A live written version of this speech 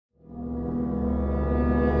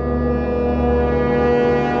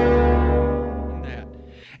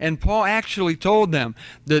And Paul actually told them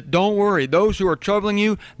that don't worry, those who are troubling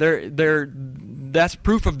you, that's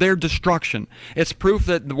proof of their destruction. It's proof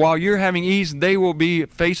that while you're having ease, they will be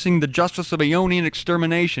facing the justice of Ionian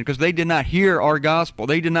extermination, because they did not hear our gospel.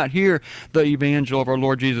 They did not hear the evangel of our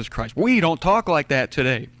Lord Jesus Christ. We don't talk like that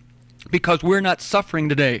today, because we're not suffering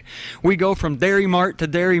today. We go from Dairy Mart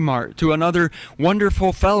to another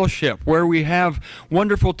wonderful fellowship where we have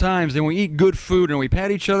wonderful times and we eat good food and we pat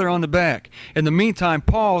each other on the back. In the meantime,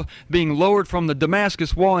 Paul being lowered from the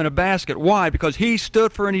Damascus wall in a basket. Why? Because he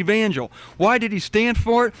stood for an evangel. Why did he stand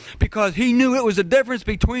for it? Because he knew it was the difference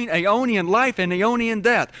between Aeonian life and Aeonian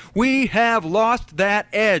death. We have lost that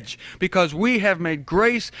edge because we have made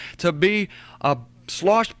grace to be a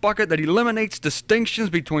slosh bucket that eliminates distinctions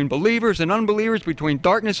between believers and unbelievers, between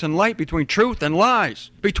darkness and light, between truth and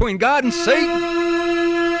lies, between God and Satan.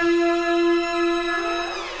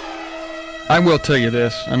 I will tell you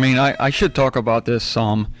this. I mean, I should talk about this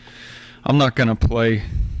some. I'm not going to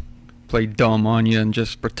play dumb on you and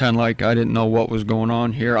just pretend like I didn't know what was going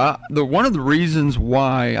on here. One of the reasons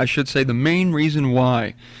why, I should say the main reason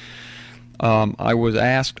why I was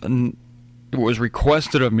asked and it was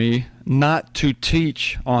requested of me not to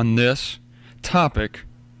teach on this topic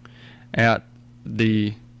at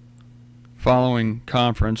the following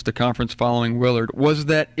conference, the conference following Willard, was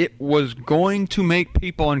that it was going to make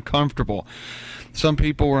people uncomfortable. Some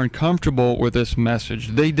people were uncomfortable with this message.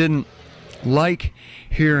 They didn't like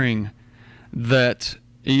hearing that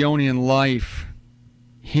Aeonian life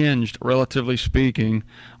hinged, relatively speaking,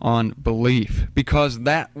 on belief, because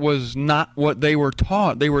that was not what they were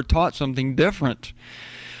taught. They were taught something different.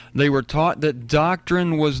 They were taught that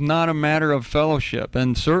doctrine was not a matter of fellowship,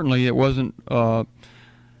 and certainly it wasn't a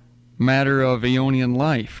matter of Aeonian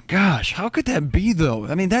life. Gosh, how could that be, though?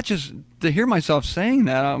 I mean, that just, to hear myself saying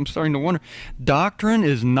that, I'm starting to wonder. Doctrine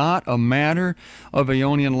is not a matter of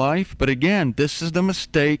Aeonian life, but again, this is the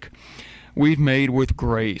mistake we've made with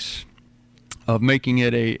grace, of making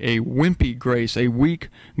it a wimpy grace, a weak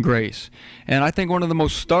grace. And I think one of the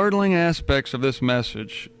most startling aspects of this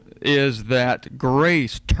message is that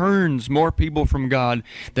grace turns more people from God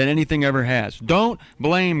than anything ever has. Don't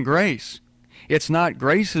blame grace. It's not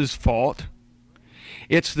grace's fault.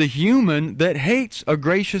 It's the human that hates a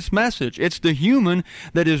gracious message. It's the human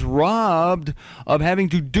that is robbed of having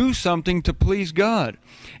to do something to please God.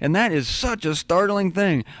 And that is such a startling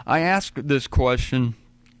thing. I asked this question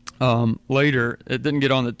later. It didn't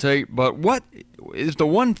get on the tape, but what is the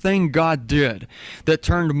one thing God did that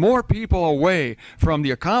turned more people away from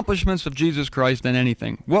the accomplishments of Jesus Christ than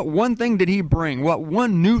anything? What one thing did he bring? What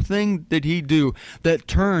one new thing did he do that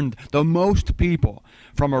turned the most people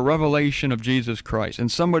from a revelation of Jesus Christ?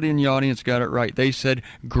 And somebody in the audience got it right. They said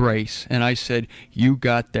grace. And I said, you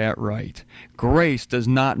got that right. Grace does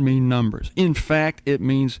not mean numbers. In fact, it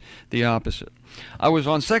means the opposite. I was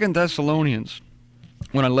on 2 Thessalonians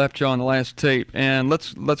when I left you on the last tape, and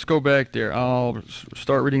let's go back there. I'll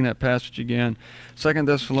start reading that passage again. 2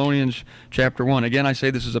 Thessalonians chapter 1. Again, I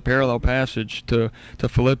say this is a parallel passage to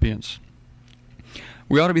Philippians.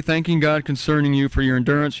 We ought to be thanking God concerning you for your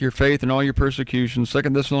endurance, your faith, and all your persecutions. 2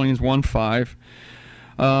 Thessalonians 1:5.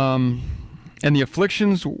 And the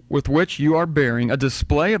afflictions with which you are bearing, a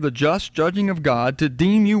display of the just judging of God, to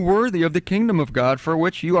deem you worthy of the kingdom of God, for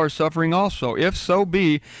which you are suffering also, if so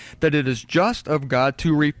be that it is just of God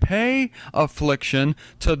to repay affliction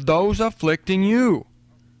to those afflicting you.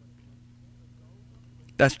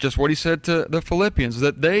 That's just what he said to the Philippians,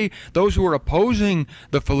 that those who were opposing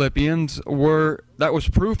the Philippians, that was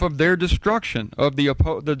proof of their destruction, of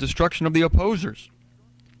the destruction of the opposers.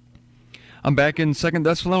 I'm back in 2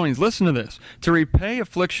 Thessalonians. Listen to this. To repay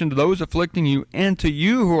affliction to those afflicting you, and to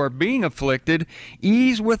you who are being afflicted,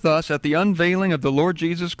 ease with us at the unveiling of the Lord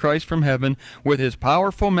Jesus Christ from heaven with his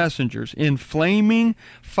powerful messengers in flaming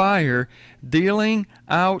fire, dealing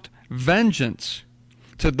out vengeance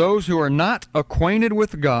to those who are not acquainted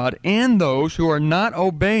with God and those who are not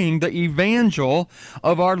obeying the evangel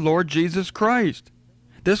of our Lord Jesus Christ.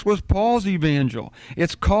 This was Paul's evangel.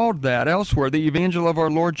 It's called that elsewhere, the evangel of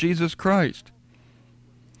our Lord Jesus Christ.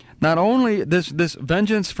 Not only this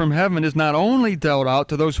vengeance from heaven is not only dealt out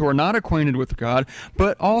to those who are not acquainted with God,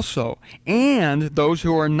 but also, and those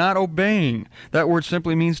who are not obeying. That word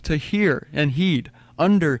simply means to hear and heed.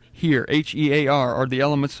 Under hear, H-E-A-R, are the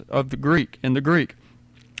elements of the Greek, in the Greek.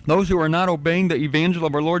 Those who are not obeying the evangel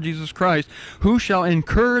of our Lord Jesus Christ, who shall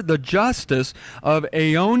incur the justice of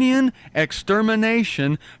Aeonian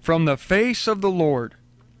extermination from the face of the Lord.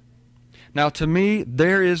 Now, to me,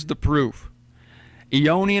 there is the proof.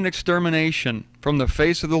 Aeonian extermination from the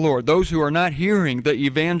face of the Lord. Those who are not hearing the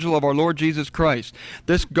evangel of our Lord Jesus Christ.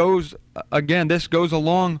 This goes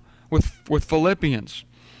along with Philippians.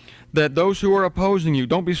 That those who are opposing you,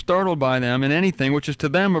 don't be startled by them in anything which is to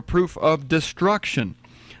them a proof of destruction.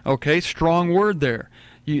 Okay, strong word there.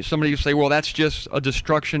 Somebody will say, well, that's just a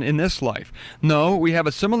destruction in this life. No, we have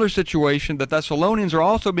a similar situation. The Thessalonians are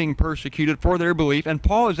also being persecuted for their belief, and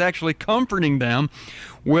Paul is actually comforting them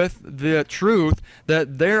with the truth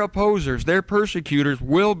that their opposers, their persecutors,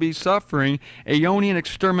 will be suffering Aeonian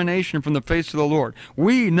extermination from the face of the Lord.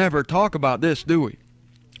 We never talk about this, do we?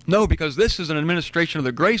 No, because this is an administration of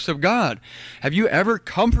the grace of God. Have you ever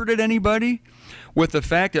comforted anybody with the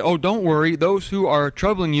fact that, oh, don't worry, those who are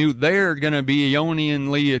troubling you, they're going to be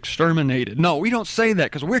Aeonianly exterminated? No, we don't say that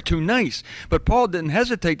because we're too nice. But Paul didn't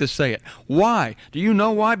hesitate to say it. Why? Do you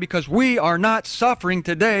know why? Because we are not suffering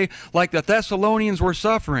today like the Thessalonians were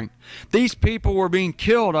suffering. These people were being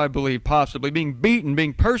killed, I believe, possibly, being beaten,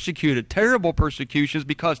 being persecuted, terrible persecutions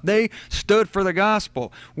because they stood for the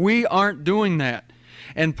gospel. We aren't doing that.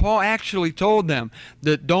 And Paul actually told them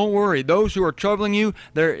that don't worry, those who are troubling you,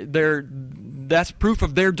 that's proof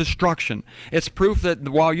of their destruction. It's proof that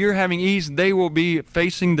while you're having ease, they will be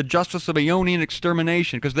facing the justice of Aeonian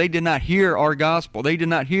extermination because they did not hear our gospel. They did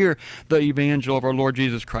not hear the evangel of our Lord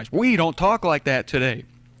Jesus Christ. We don't talk like that today,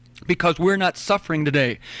 because we're not suffering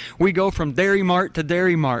today. We go from Dairy Mart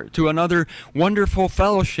to another wonderful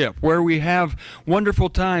fellowship where we have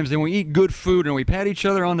wonderful times and we eat good food and we pat each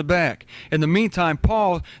other on the back. In the meantime,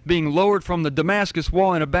 Paul being lowered from the Damascus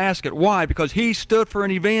wall in a basket. Why? Because he stood for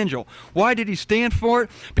an evangel. Why did he stand for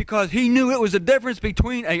it? Because he knew it was the difference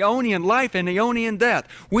between Aeonian life and Aeonian death.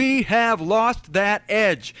 We have lost that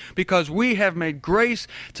edge because we have made grace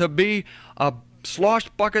to be a slosh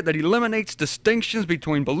bucket that eliminates distinctions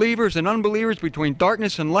between believers and unbelievers, between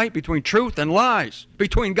darkness and light, between truth and lies,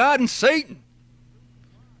 between God and Satan.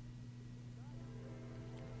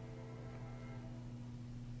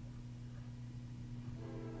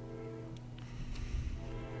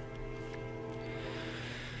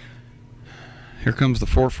 Here comes the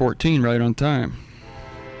 4:14 right on time.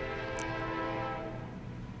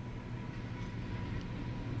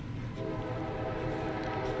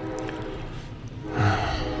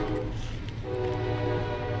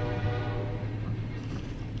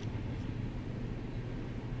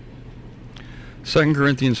 Second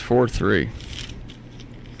Corinthians 4:3.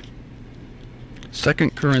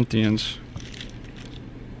 2 Corinthians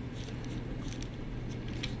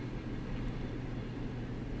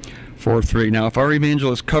 4:3. Now if our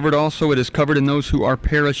evangel is covered also, it is covered in those who are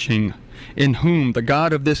perishing, in whom the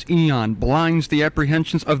God of this eon blinds the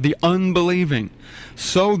apprehensions of the unbelieving,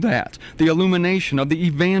 so that the illumination of the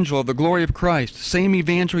evangel of the glory of Christ, same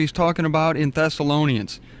evangel he's talking about in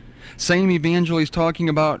Thessalonians, same evangel he's talking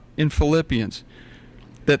about in Philippians,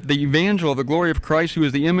 that the evangel of the glory of Christ, who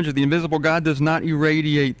is the image of the invisible God, does not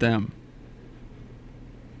irradiate them.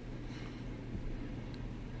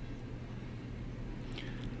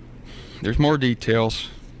 There's more details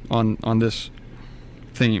on this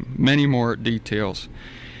theme, many more details.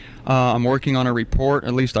 I'm working on a report,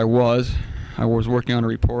 at least I was working on a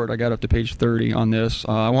report. I got up to page 30 on this.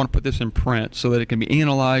 I want to put this in print so that it can be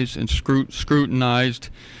analyzed and scrutinized,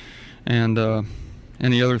 and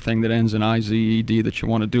any other thing that ends in IZED that you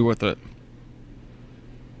want to do with it.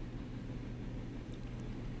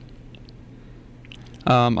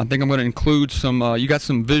 I think I'm going to include some, you got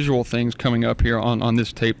some visual things coming up here on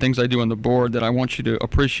this tape, things I do on the board that I want you to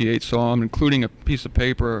appreciate, so I'm including a piece of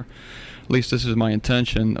paper, at least this is my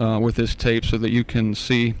intention, with this tape so that you can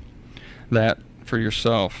see that for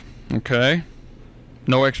yourself. Okay?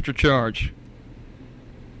 No extra charge.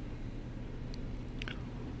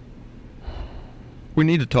 We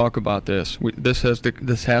need to talk about this. This has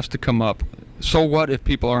to come up. So what if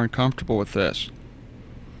people are uncomfortable with this?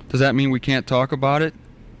 Does that mean we can't talk about it?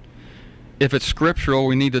 If it's scriptural,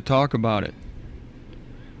 we need to talk about it.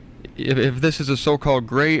 If this is a so-called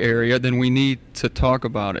gray area, then we need to talk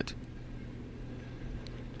about it.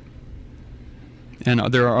 And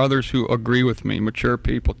there are others who agree with me, mature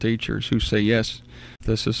people, teachers, who say, yes,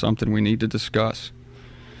 this is something we need to discuss.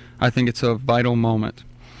 I think it's a vital moment.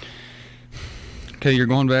 Okay, you're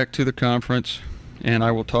going back to the conference, and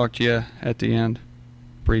I will talk to you at the end,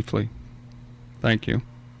 briefly. Thank you.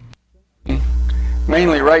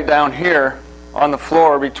 Mainly right down here on the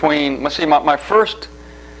floor between, let's see, my first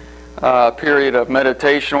period of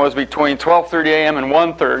meditation was between 12:30 a.m. and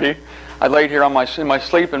 1:30. I laid here in my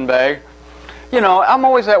sleeping bag. You know, I'm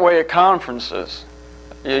always that way at conferences.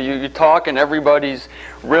 You talk and everybody's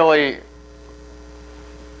really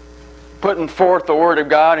putting forth the Word of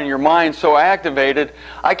God and your mind so activated,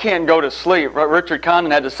 I can't go to sleep. Richard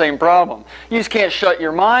Condon had the same problem. You just can't shut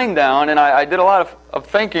your mind down, and I did a lot of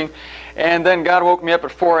thinking, and then God woke me up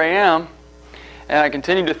at 4 a.m., and I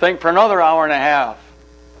continued to think for another hour and a half.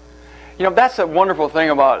 You know, that's a wonderful thing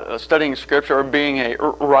about studying Scripture or being a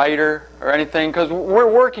writer or anything, because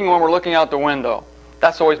we're working when we're looking out the window.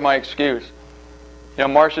 That's always my excuse. You know,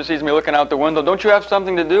 Marcia sees me looking out the window. Don't you have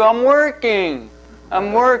something to do? I'm working.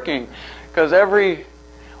 I'm working. Because every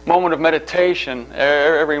moment of meditation,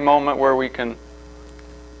 every moment where we can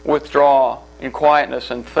withdraw in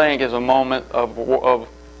quietness and think is a moment of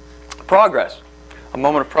progress. A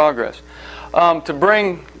moment of progress. To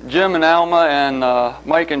bring Jim and Alma and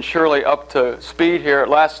Mike and Shirley up to speed here,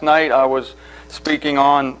 last night I was speaking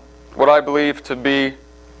on what I believe to be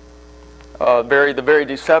the very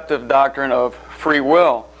deceptive doctrine of free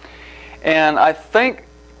will. And I think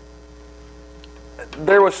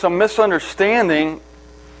there was some misunderstanding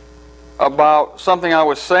about something I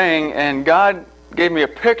was saying, and God gave me a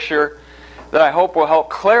picture that I hope will help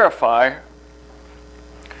clarify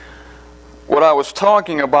what I was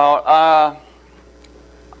talking about.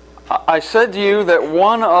 I said to you that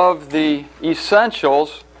one of the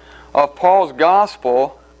essentials of Paul's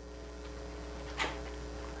gospel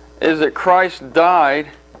is that Christ died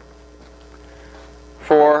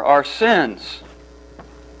for our sins.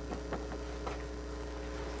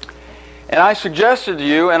 And I suggested to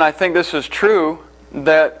you, and I think this is true,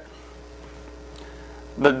 that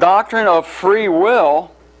the doctrine of free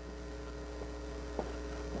will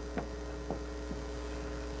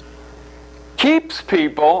keeps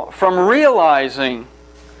people from realizing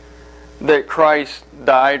that Christ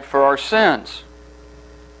died for our sins.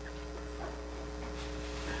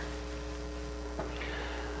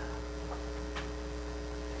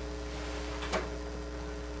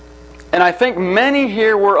 And I think many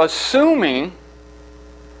here were assuming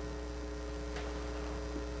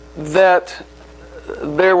that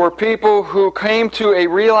there were people who came to a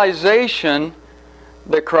realization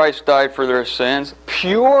that Christ died for their sins,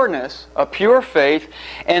 pureness, a pure faith,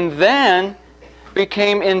 and then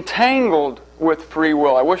became entangled with free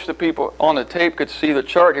will. I wish the people on the tape could see the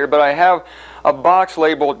chart here, but I have a box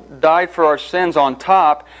labeled "Died for Our Sins" on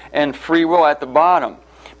top and free will at the bottom.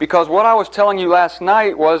 Because what I was telling you last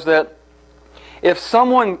night was that if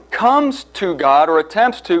someone comes to God or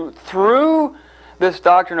attempts to through this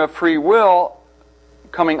doctrine of free will,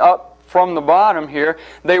 coming up from the bottom here,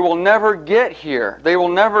 they will never get here. They will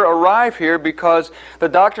never arrive here, because the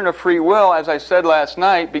doctrine of free will, as I said last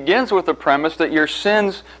night, begins with the premise that your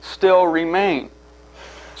sins still remain.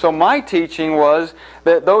 So my teaching was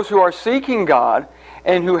that those who are seeking God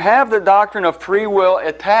and who have the doctrine of free will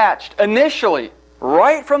attached initially,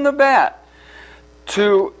 right from the bat,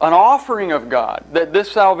 to an offering of God, that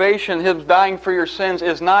this salvation, His dying for your sins,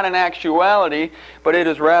 is not an actuality, but it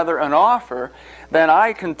is rather an offer, then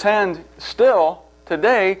I contend still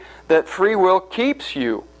today that free will keeps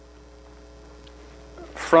you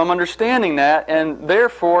from understanding that, and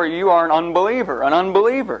therefore you are an unbeliever. An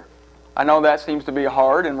unbeliever. I know that seems to be a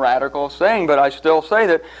hard and radical saying, but I still say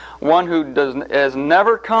that one who has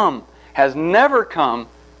never come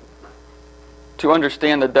to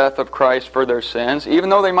understand the death of Christ for their sins, even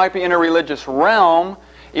though they might be in a religious realm,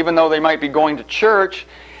 even though they might be going to church,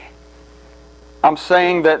 I'm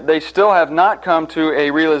saying that they still have not come to a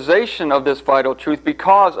realization of this vital truth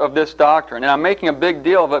because of this doctrine. And I'm making a big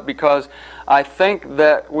deal of it because I think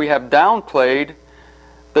that we have downplayed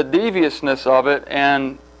the deviousness of it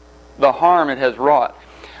and the harm it has wrought.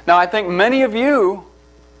 Now, I think many of you,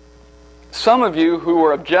 some of you who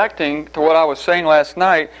were objecting to what I was saying last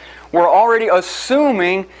night, were already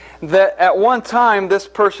assuming that at one time this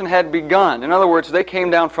person had begun. In other words, they came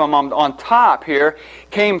down from on top here,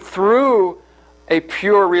 came through a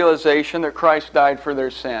pure realization that Christ died for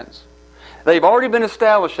their sins. They've already been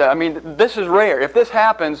established that. I mean, this is rare. If this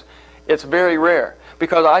happens, it's very rare.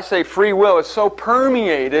 Because I say free will is so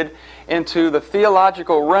permeated into the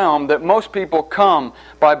theological realm that most people come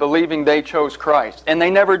by believing they chose Christ. And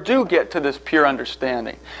they never do get to this pure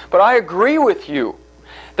understanding. But I agree with you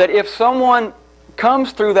that if someone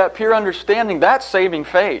comes through that pure understanding, that's saving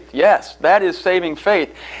faith. Yes, that is saving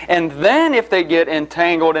faith. And then if they get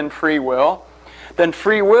entangled in free will, then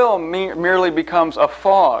free will merely becomes a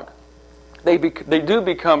fog. They do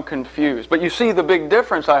become confused. But you see the big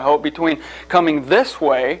difference, I hope, between coming this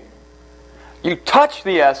way, you touch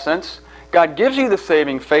the essence, God gives you the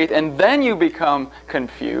saving faith, and then you become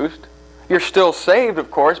confused. You're still saved,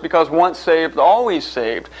 of course, because once saved, always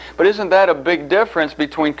saved. But isn't that a big difference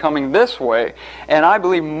between coming this way? And I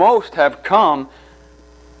believe most have come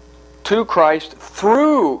to Christ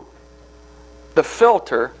through the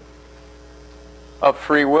filter of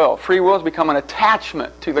free will. Free will has become an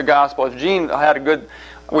attachment to the gospel. As Gene had a good,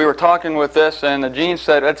 we were talking with this, and Gene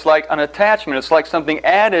said it's like an attachment. It's like something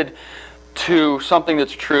added to something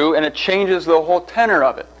that's true, and it changes the whole tenor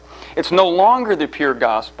of it. It's no longer the pure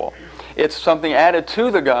gospel. It's something added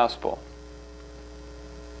to the gospel.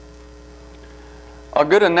 A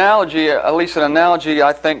good analogy, at least an analogy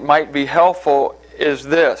I think might be helpful, is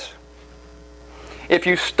this. If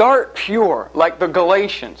you start pure, like the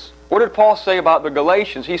Galatians, what did Paul say about the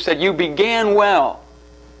Galatians? He said, you began well.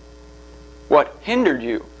 What hindered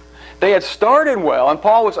you? They had started well, and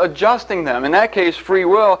Paul was adjusting them. In that case, free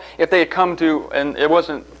will, if they had come to, and it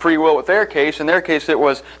wasn't free will with their case, in their case it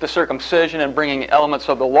was the circumcision and bringing elements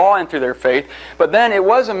of the law into their faith. But then it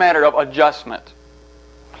was a matter of adjustment.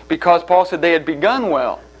 Because Paul said they had begun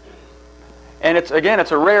well. And it's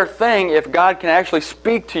a rare thing if God can actually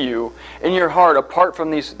speak to you in your heart apart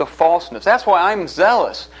from the falseness. That's why I'm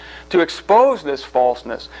zealous to expose this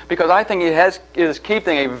falseness, because I think it is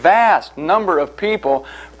keeping a vast number of people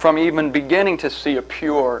from even beginning to see a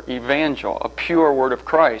pure evangel, a pure word of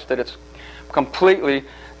Christ, that it's completely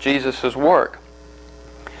Jesus' work.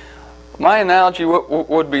 My analogy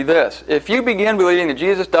would be this. If you begin believing that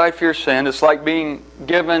Jesus died for your sin, it's like being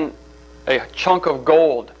given a chunk of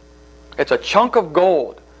gold. It's a chunk of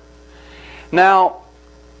gold. Now,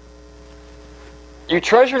 you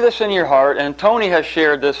treasure this in your heart, and Tony has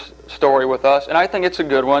shared this story with us, and I think it's a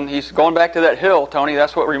good one. He's going back to that hill, Tony.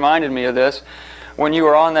 That's what reminded me of this. When you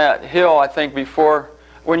were on that hill, I think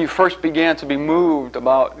when you first began to be moved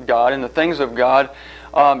about God and the things of God,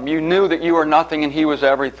 you knew that you were nothing and He was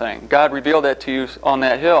everything. God revealed that to you on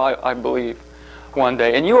that hill, I believe, one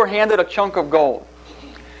day. And you were handed a chunk of gold.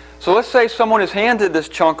 So let's say someone is handed this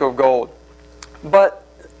chunk of gold, but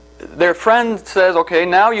their friend says, okay,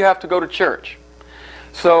 now you have to go to church.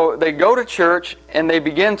 So they go to church and they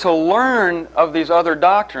begin to learn of these other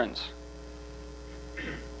doctrines.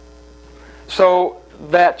 So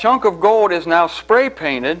that chunk of gold is now spray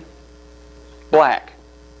painted black.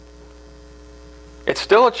 It's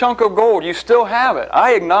still a chunk of gold. You still have it.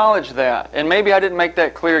 I acknowledge that. And maybe I didn't make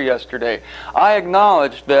that clear yesterday. I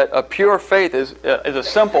acknowledge that a pure faith is a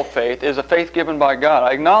simple faith, is a faith given by God.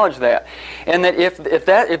 I acknowledge that. And that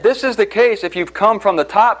if this is the case, if you've come from the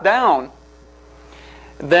top down,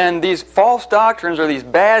 then these false doctrines or these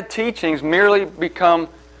bad teachings merely become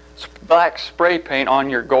black spray paint on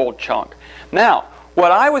your gold chunk. Now,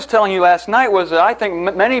 what I was telling you last night was that I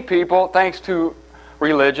think many people, thanks to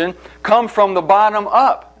religion, come from the bottom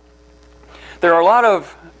up. There are a lot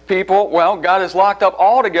of people, well, God is locked up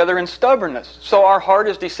altogether in stubbornness. So our heart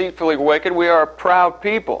is deceitfully wicked. We are a proud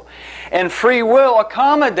people. And free will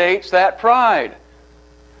accommodates that pride.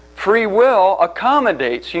 Free will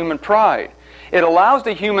accommodates human pride. It allows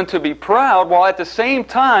the human to be proud while at the same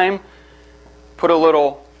time put a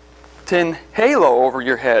little tin halo over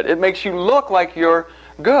your head. It makes you look like you're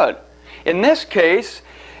good. In this case,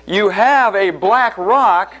 you have a black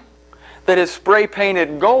rock that is spray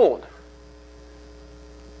painted gold.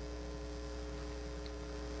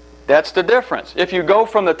 That's the difference. If you go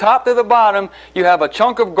from the top to the bottom, you have a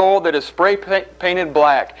chunk of gold that is spray painted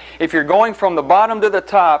black. If you're going from the bottom to the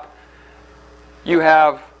top, you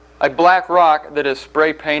have a black rock that is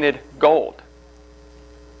spray painted gold.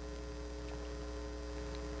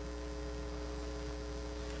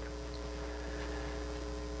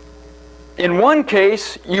 In one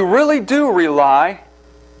case, you really do rely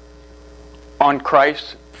on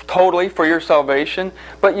Christ totally for your salvation,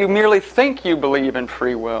 but you merely think you believe in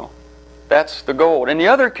free will. That's the gold. In the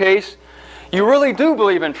other case, you really do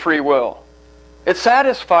believe in free will. It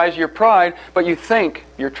satisfies your pride, but you think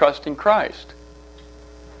you're trusting Christ.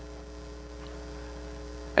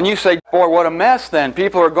 And you say, boy, what a mess then.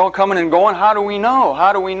 People are coming and going. How do we know?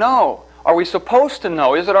 How do we know? Are we supposed to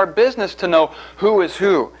know? Is it our business to know who is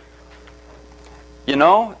who? You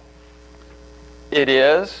know, it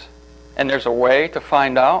is, and there's a way to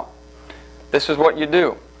find out. This is what you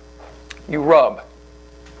do. You rub.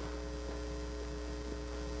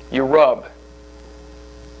 You rub.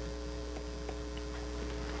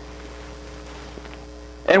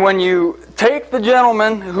 And when you take the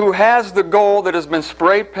gentleman who has the gold that has been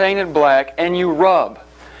spray painted black and you rub,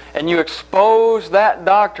 and you expose that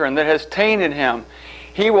doctrine that has tainted him,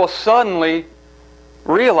 he will suddenly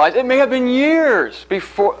realize, it may have been years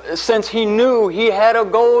since he knew he had a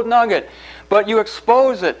gold nugget, but you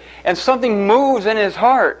expose it and something moves in his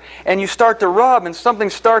heart and you start to rub and something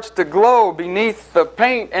starts to glow beneath the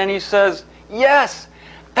paint and he says, yes,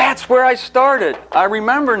 that's where I started. I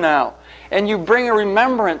remember now. And you bring a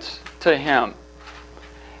remembrance to him.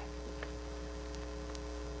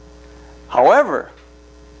 However,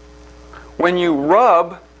 when you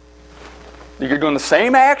rub, you're doing the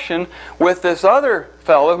same action with this other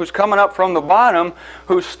fellow who's coming up from the bottom,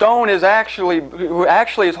 whose stone is who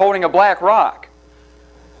actually is holding a black rock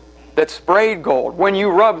that's sprayed gold. When you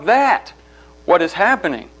rub that, what is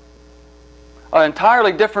happening? An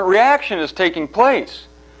entirely different reaction is taking place.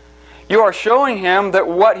 You are showing him that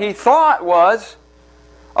what he thought was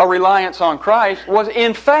a reliance on Christ was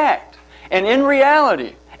in fact, and in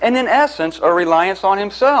reality, and in essence, a reliance on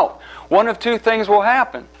himself. One of two things will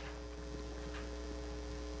happen.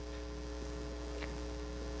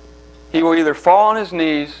 He will either fall on his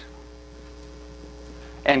knees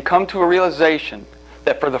and come to a realization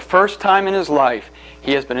that for the first time in his life,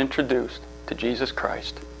 he has been introduced to Jesus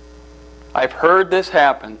Christ. I've heard this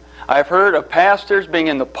happen. I've heard of pastors being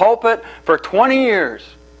in the pulpit for 20 years,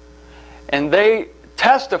 and they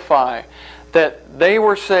testify that they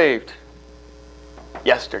were saved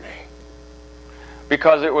yesterday,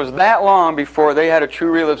 because it was that long before they had a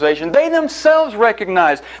true realization. They themselves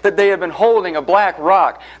recognized that they had been holding a black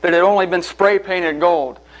rock that had only been spray painted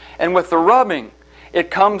gold. And with the rubbing, it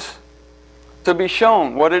comes to be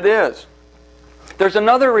shown what it is. There's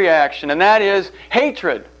another reaction, and that is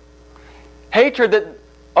hatred. Hatred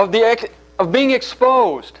of being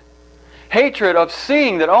exposed. Hatred of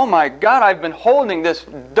seeing that, oh my God, I've been holding this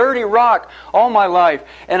dirty rock all my life,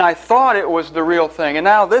 and I thought it was the real thing. And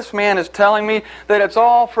now this man is telling me that it's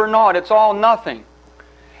all for naught, it's all nothing.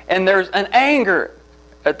 And there's an anger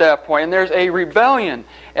at that point, and there's a rebellion,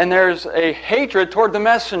 and there's a hatred toward the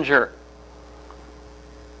messenger.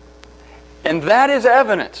 And that is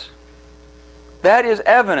evidence. That is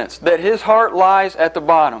evidence that his heart lies at the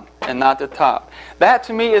bottom and not the top. That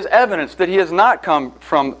to me is evidence that he has not come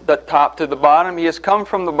from the top to the bottom. He has come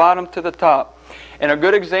from the bottom to the top. And a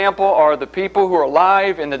good example are the people who are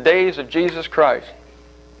alive in the days of Jesus Christ.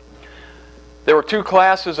 There were two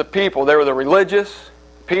classes of people. There were the religious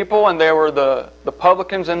people, and there were the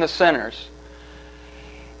publicans and the sinners.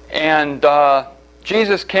 And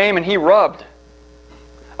Jesus came and he rubbed.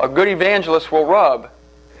 A good evangelist will rub.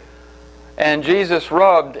 And Jesus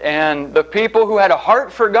rubbed, and the people who had a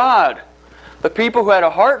heart for God,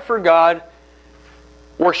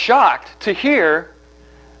 were shocked to hear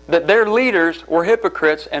that their leaders were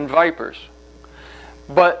hypocrites and vipers.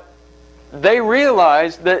 But they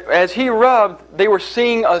realized that as he rubbed, they were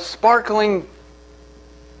seeing a sparkling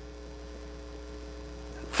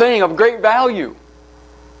thing of great value.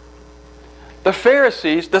 The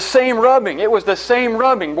Pharisees, the same rubbing. It was the same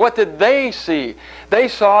rubbing. What did they see? They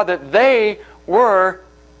saw that they were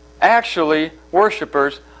actually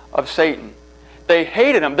worshipers of Satan. They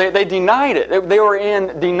hated him. They denied it. They were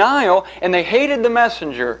in denial, and they hated the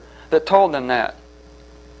messenger that told them that.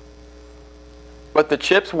 But the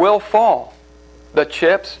chips will fall. The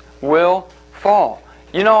chips will fall.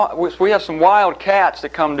 You know, we have some wild cats that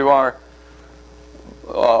come to our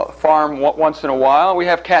farm once in a while. We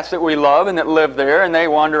have cats that we love and that live there, and they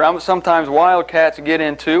wander around. Sometimes wild cats get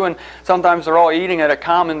into, and sometimes they're all eating at a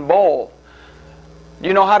common bowl. Do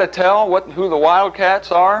you know how to tell who the wild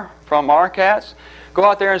cats are from our cats? Go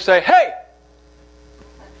out there and say, "Hey!"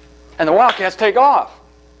 And the wild cats take off.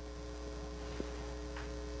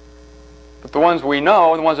 But the ones we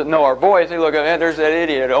know, the ones that know our voice, they look at, hey, there's that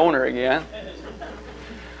idiot owner again.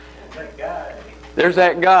 There's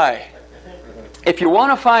that guy. If you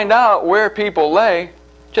want to find out where people lay,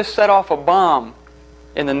 just set off a bomb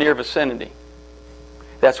in the near vicinity.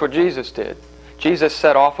 That's what Jesus did. Jesus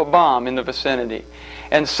set off a bomb in the vicinity.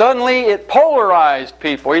 And suddenly it polarized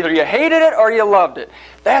people. Either you hated it or you loved it.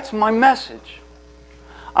 That's my message.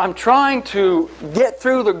 I'm trying to get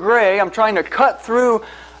through the gray. I'm trying to cut through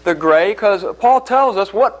the gray, because Paul tells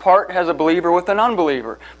us what part has a believer with an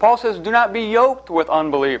unbeliever. Paul says, do not be yoked with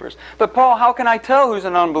unbelievers. But Paul, how can I tell who's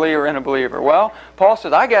an unbeliever and a believer? Well, Paul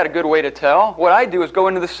says, I got a good way to tell. What I do is go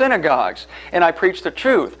into the synagogues and I preach the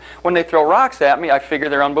truth. When they throw rocks at me, I figure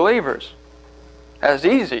they're unbelievers. That's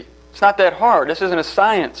easy. It's not that hard. This isn't a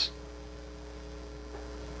science.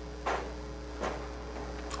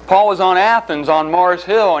 Paul was on Athens, on Mars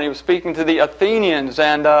Hill, and he was speaking to the Athenians,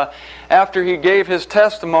 and after he gave his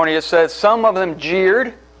testimony, it says some of them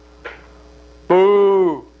jeered.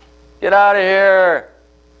 Boo! Get out of here!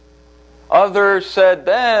 Others said,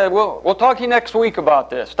 we'll talk to you next week about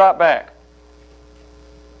this. Stop back.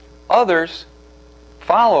 Others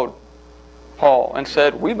followed Paul and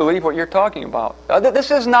said, we believe what you're talking about.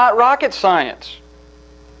 This is not rocket science.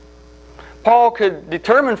 Paul could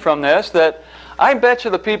determine from this that I bet you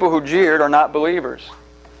the people who jeered are not believers.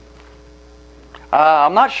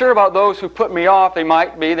 I'm not sure about those who put me off. They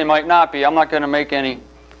might be, they might not be. I'm not going to make any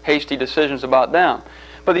hasty decisions about them.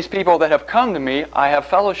 But these people that have come to me, I have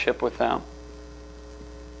fellowship with them.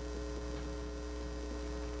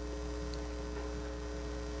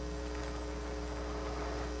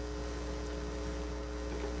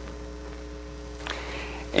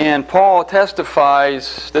 And Paul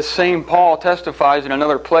testifies, this same Paul testifies in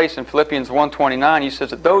another place in Philippians 1:29. He says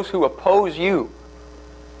that those who oppose you,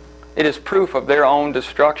 it is proof of their own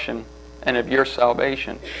destruction and of your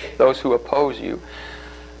salvation. Those who oppose you.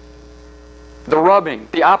 The rubbing,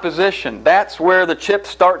 the opposition, that's where the chips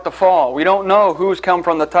start to fall. We don't know who's come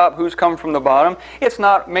from the top, who's come from the bottom. It's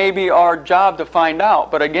not maybe our job to find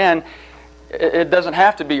out, but again, it doesn't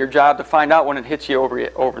have to be your job to find out when it hits you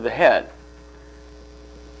over the head.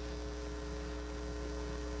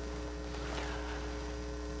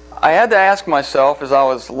 I had to ask myself as I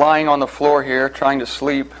was lying on the floor here trying to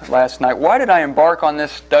sleep last night, why did I embark on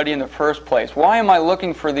this study in the first place? Why am I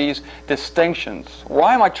looking for these distinctions?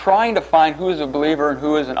 Why am I trying to find who is a believer and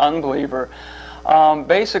who is an unbeliever?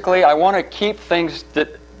 Basically, I want to keep things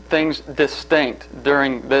distinct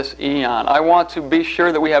during this eon. I want to be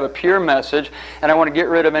sure that we have a pure message, and I want to get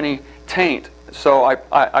rid of any taint. So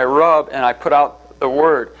I rub and I put out the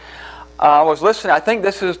Word. I was listening. I think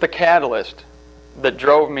this is the catalyst that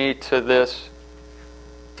drove me to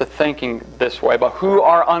thinking this way about who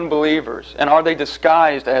are unbelievers and are they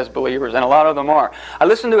disguised as believers, and a lot of them are. I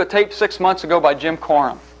listened to a tape 6 months ago by Jim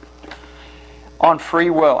Coram on free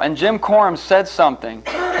will, and Jim Coram said something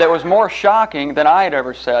that was more shocking than I had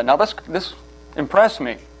ever said. Now this impressed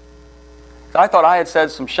me. I thought I had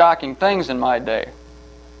said some shocking things in my day.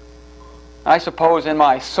 I suppose in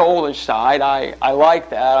my soulish side, I like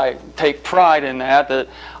that. I take pride in that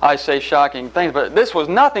I say shocking things. But this was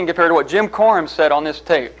nothing compared to what Jim Coram said on this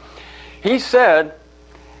tape. He said,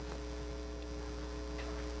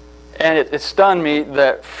 and it stunned me,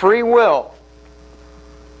 that free will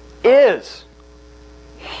is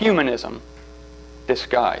humanism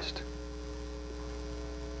disguised.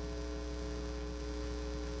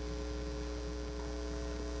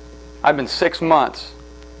 I've been 6 months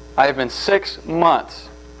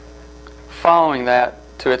following that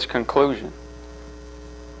to its conclusion.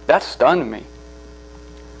 That stunned me.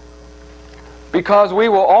 Because we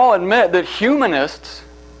will all admit that humanists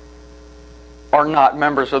are not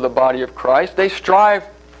members of the body of Christ. They strive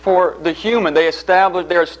for the human. They're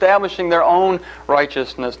establishing their own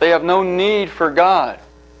righteousness. They have no need for God.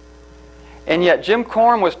 And yet Jim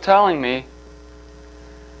Coram was telling me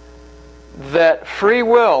that free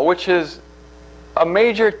will, which is a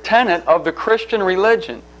major tenet of the Christian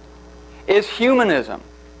religion, is humanism.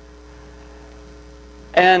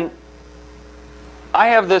 And I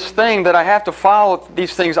have this thing that I have to follow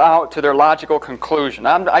these things out to their logical conclusion.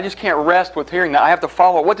 I just can't rest with hearing that. I have to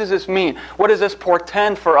follow. What does this mean? What does this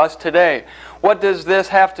portend for us today? What does this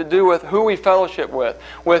have to do with who we fellowship with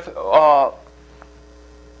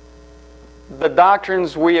the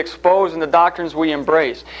doctrines we expose and the doctrines we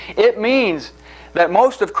embrace? It means that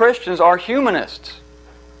most of Christians are humanists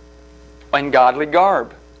in godly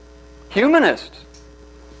garb. Humanists.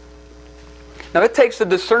 Now it takes the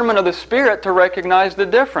discernment of the Spirit to recognize the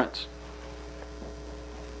difference.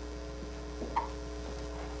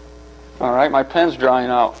 All right, my pen's drying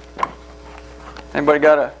out. Anybody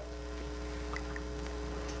got a...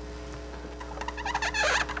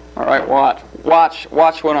 All right,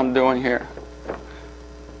 watch what I'm doing here.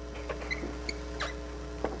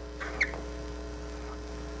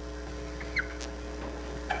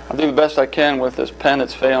 I'll do the best I can with this pen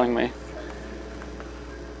that's failing me.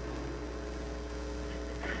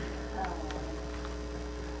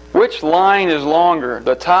 Which line is longer,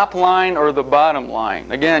 the top line or the bottom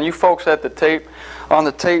line? Again, you folks at the tape, on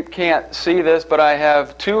the tape can't see this, but I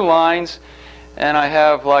have two lines, and I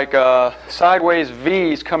have like sideways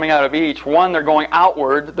V's coming out of each. One, they're going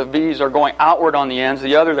outward. The V's are going outward on the ends.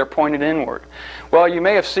 The other, they're pointed inward. Well, you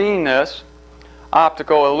may have seen this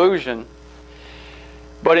optical illusion.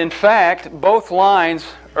 But in fact, both lines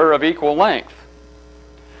are of equal length.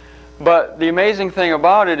 But the amazing thing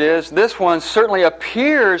about it is this one certainly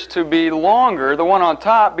appears to be longer, the one on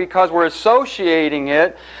top, because we're associating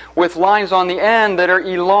it with lines on the end that are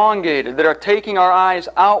elongated, that are taking our eyes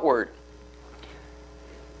outward.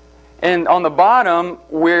 And on the bottom,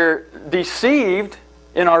 we're deceived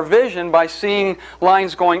in our vision by seeing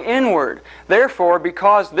lines going inward. Therefore,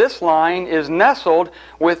 because this line is nestled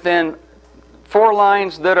within four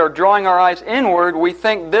lines that are drawing our eyes inward, we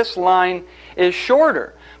think this line is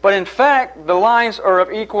shorter. But in fact, the lines are of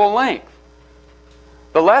equal length.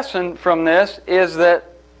 The lesson from this is that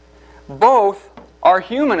both are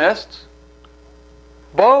humanists,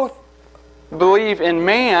 both believe in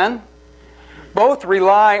man, Both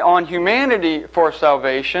rely on humanity for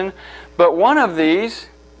salvation, but one of these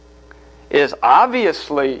is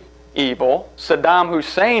obviously evil. Saddam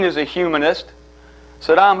Hussein is a humanist.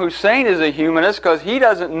 Saddam Hussein is a humanist because he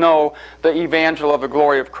doesn't know the evangel of the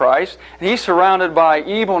glory of Christ. And he's surrounded by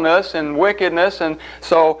evilness and wickedness, and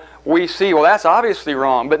so we see, well, that's obviously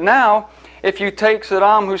wrong. But now, if you take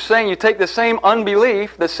Saddam Hussein, you take the same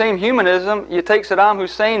unbelief, the same humanism, you take Saddam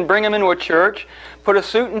Hussein, bring him into a church, put a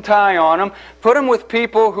suit and tie on him, put him with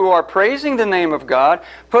people who are praising the name of God,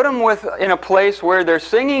 put him in a place where they're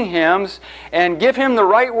singing hymns, and give him the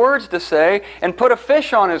right words to say, and put a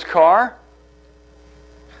fish on his car.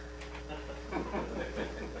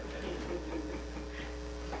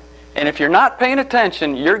 And if you're not paying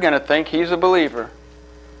attention, you're going to think he's a believer.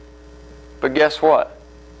 But guess what?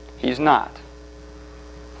 He's not.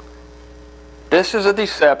 This is a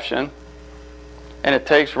deception, and it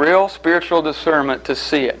takes real spiritual discernment to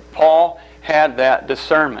see it. Paul had that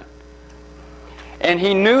discernment. And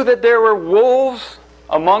he knew that there were wolves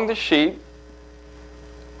among the sheep,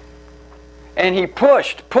 and he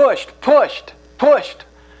pushed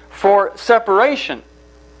for separation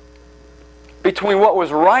between what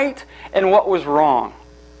was right and what was wrong,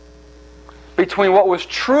 between what was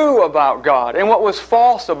true about God and what was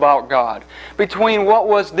false about God, between what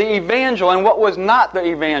was the evangel and what was not the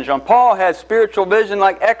evangel. And Paul had spiritual vision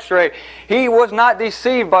like X-ray. He was not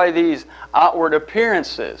deceived by these outward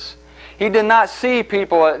appearances. He did not see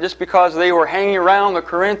people just because they were hanging around the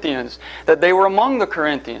Corinthians, that they were among the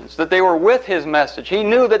Corinthians, that they were with his message. He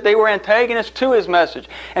knew that they were antagonists to his message.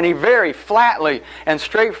 And he very flatly and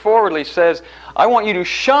straightforwardly says, I want you to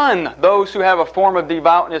shun those who have a form of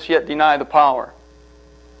devoutness yet deny the power.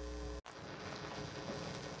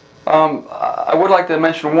 I would like to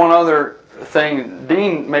mention one other thing.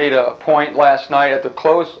 Dean made a point last night at the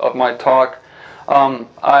close of my talk.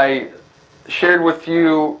 I shared with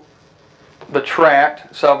you the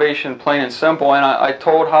tract, Salvation Plain and Simple, and I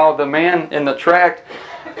told how the man in the tract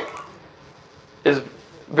is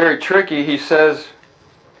very tricky. He says,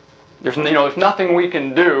 there's nothing we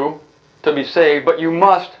can do to be saved, but you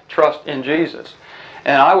must trust in Jesus.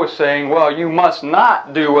 And I was saying, well, you must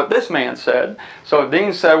not do what this man said. So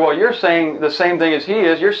Dean said, well, you're saying the same thing as he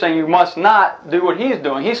is. You're saying you must not do what he's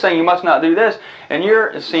doing. He's saying you must not do this. And you're,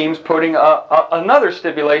 it seems, putting another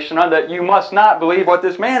stipulation on that you must not believe what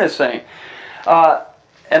this man is saying.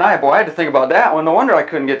 And I had to think about that one. No wonder I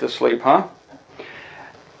couldn't get to sleep, huh?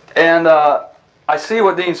 And I see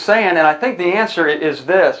what Dean's saying, and I think the answer is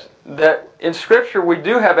this, that in Scripture we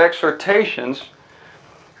do have exhortations.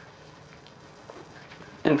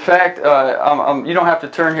 In fact, you don't have to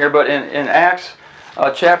turn here, but in Acts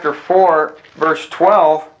chapter 4, verse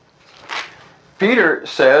 12, Peter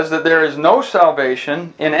says that there is no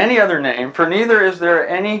salvation in any other name, for neither is there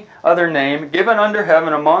any other name given under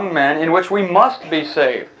heaven among men in which we must be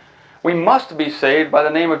saved. We must be saved by the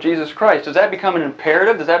name of Jesus Christ. Does that become an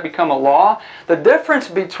imperative? Does that become a law? The difference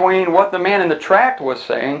between what the man in the tract was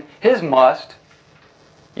saying, his must,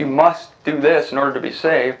 you must do this in order to be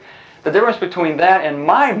saved, the difference between that and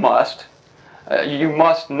my must, you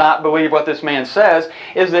must not believe what this man says,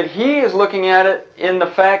 is that he is looking at it in the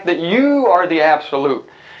fact that you are the absolute.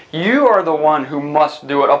 You are the one who must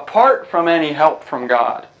do it apart from any help from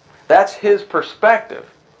God. That's his perspective.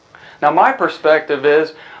 Now my perspective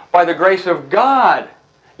is, by the grace of God,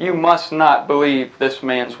 you must not believe this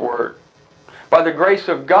man's word. By the grace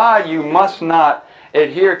of God, you must not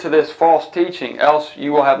adhere to this false teaching, else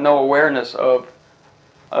you will have no awareness of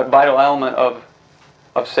a vital element of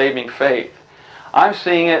saving faith. I'm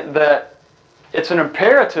seeing it that it's an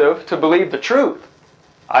imperative to believe the truth.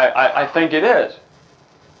 I think it is.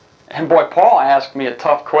 And boy, Paul asked me a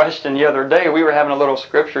tough question the other day. We were having a little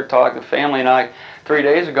scripture talk, the family and I, 3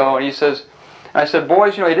 days ago, and he says, I said,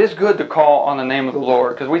 boys, it is good to call on the name of the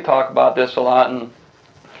Lord, because we talk about this a lot, and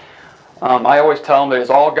I always tell them that it's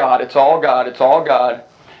all God, it's all God, it's all God.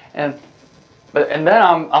 And then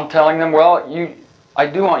I'm telling them, well, I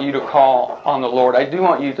do want you to call on the Lord. I do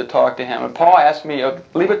want you to talk to Him. And Paul asked me,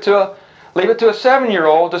 leave it to a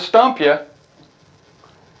 7-year-old to stump you.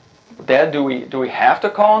 Dad, do we have to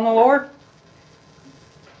call on the Lord?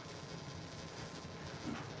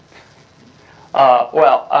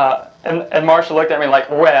 And Marcia looked at me like,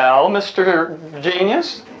 well, Mr.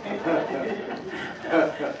 Genius.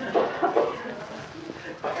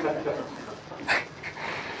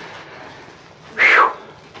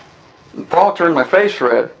 Paul turned my face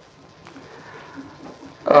red.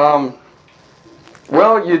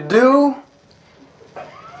 Well, you do,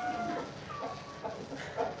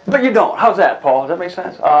 but you don't. How's that, Paul? Does that make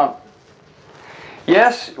sense?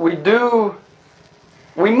 Yes, we do.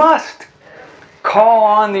 We must. call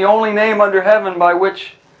on the only name under heaven by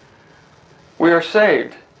which we are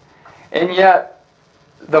saved. And yet,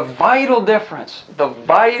 the vital difference, the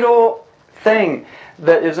vital thing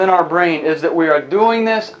that is in our brain is that we are doing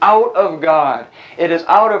this out of God. It is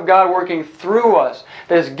out of God working through us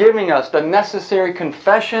that is giving us the necessary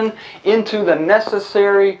confession into the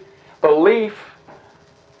necessary belief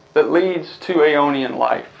that leads to Aeonian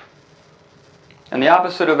life. And the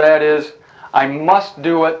opposite of that is, I must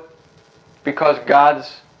do it because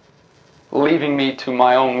God's leaving me to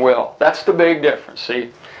my own will. That's the big difference, see?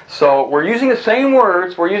 So we're using the same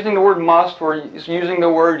words. We're using the word must. We're using the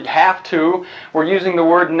word have to. We're using the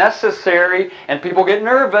word necessary. And people get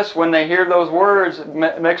nervous when they hear those words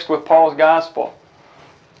mixed with Paul's gospel.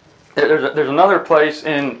 There's another place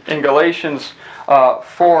in Galatians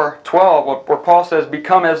 4:12 where Paul says,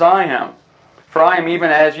 become as I am. For I am even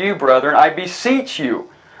as you, brethren. I beseech you.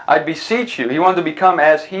 I beseech you. He wanted to become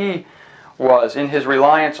as he was in his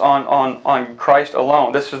reliance on Christ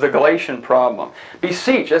alone. This is the Galatian problem.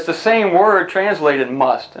 Beseech, that's the same word translated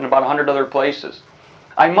must in about 100 other places.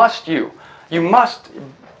 I must you. You must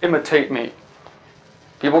imitate me.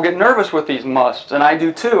 People get nervous with these musts, and I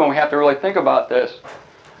do too, and we have to really think about this.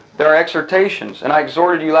 There are exhortations, and I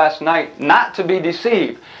exhorted you last night not to be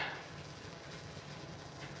deceived.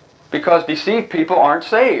 Because deceived people aren't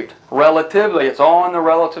saved. Relatively, it's all in the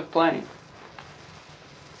relative plane.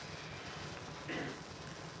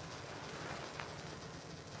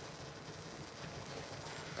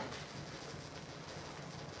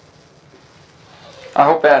 I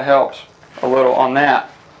hope that helps a little on that.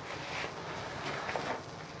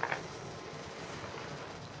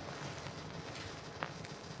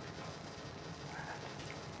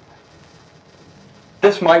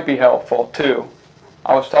 This might be helpful too.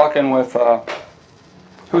 I was talking with,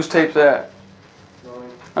 whose tape's that?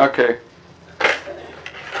 Okay.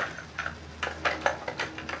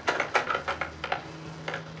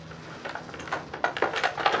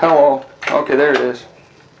 Hello. Okay, there it is.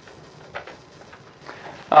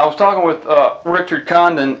 I was talking with Richard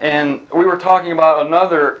Condon, and we were talking about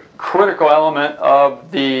another critical element of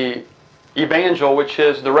the evangel, which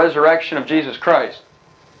is the resurrection of Jesus Christ.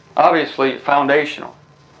 Obviously, foundational.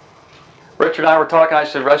 Richard and I were talking. I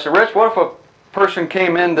said, Rich, what if a person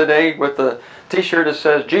came in today with a t-shirt that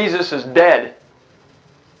says, Jesus is dead?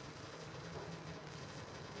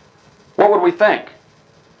 What would we think?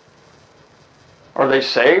 Are they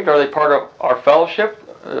saved? Are they part of our fellowship?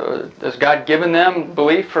 Has God given them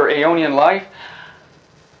belief for Aeonian life?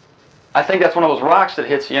 I think that's one of those rocks that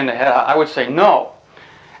hits you in the head. I would say no.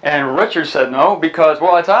 And Richard said no because,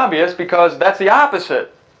 well, it's obvious, because that's the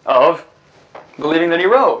opposite of believing that he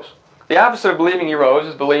rose. The opposite of believing he rose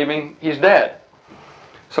is believing he's dead.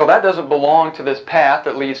 So that doesn't belong to this path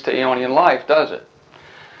that leads to Aeonian life, does it?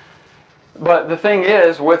 But the thing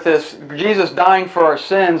is, with this Jesus dying for our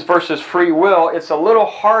sins versus free will, it's a little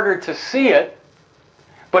harder to see it,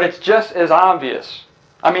 but it's just as obvious.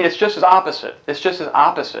 I mean, it's just as opposite. It's just as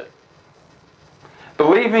opposite.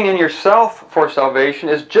 Believing in yourself for salvation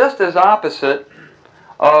is just as opposite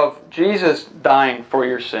of Jesus dying for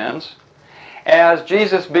your sins as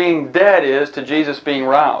Jesus being dead is to Jesus being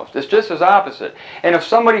roused. It's just as opposite. And if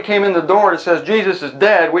somebody came in the door that says Jesus is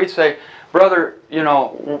dead, we'd say, brother, you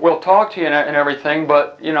know, we'll talk to you and everything,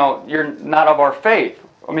 but, you know, you're not of our faith.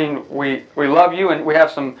 I mean, we love you, and we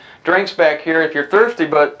have some drinks back here if you're thirsty,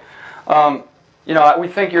 but, you know, we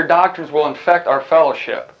think your doctrines will infect our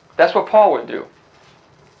fellowship. That's what Paul would do.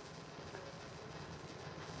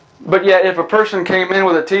 But yet, if a person came in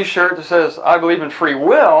with a t-shirt that says, I believe in free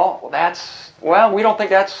will, well, we don't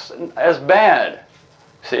think that's as bad.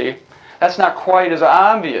 See? That's not quite as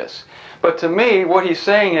obvious. But to me, what he's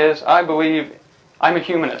saying is, I believe I'm a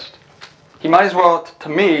humanist. He might as well, to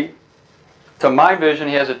me, to my vision,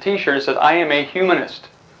 he has a t-shirt that says, I am a humanist.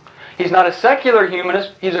 He's not a secular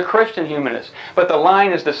humanist, he's a Christian humanist. But the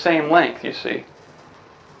line is the same length, you see.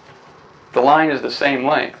 The line is the same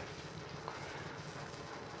length.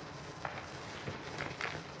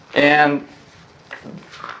 And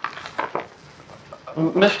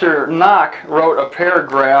Mr. Knock wrote a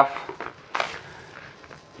paragraph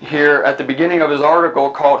here at the beginning of his article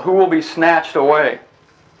called Who Will Be Snatched Away?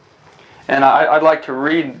 And I'd like to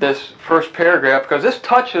read this first paragraph because this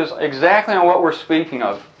touches exactly on what we're speaking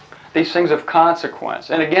of. These things of consequence.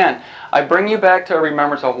 And again, I bring you back to a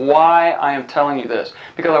remembrance of why I am telling you this.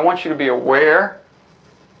 Because I want you to be aware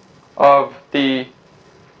of the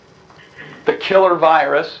killer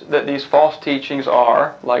virus that these false teachings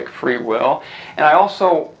are, like free will. And I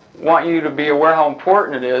also want you to be aware how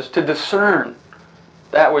important it is to discern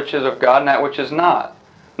that which is of God and that which is not.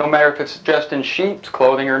 No matter if it's just in sheep's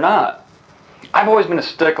clothing or not. I've always been a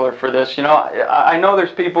stickler for this. You know, I know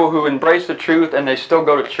there's people who embrace the truth and they still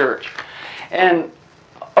go to church. And,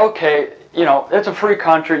 okay, you know, it's a free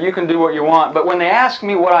country. You can do what you want. But when they ask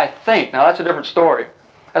me what I think, now that's a different story.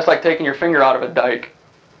 That's like taking your finger out of a dike,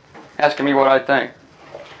 asking me what I think.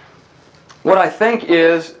 What I think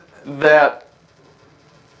is that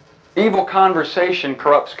evil conversation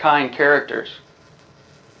corrupts kind characters.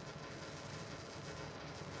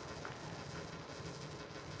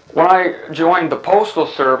 When I joined the Postal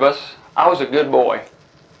Service, I was a good boy.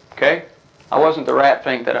 Okay? I wasn't the rat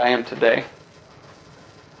fink that I am today.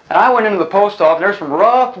 And I went into the post office, and there's some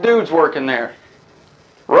rough dudes working there.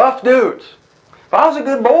 Rough dudes. But I was a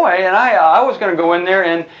good boy, and I was going to go in there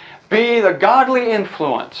and be the godly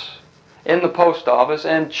influence in the post office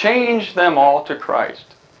and change them all to Christ.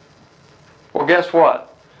 Well, guess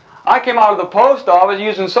what? I came out of the post office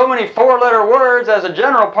using so many four-letter words as a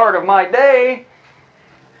general part of my day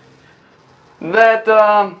that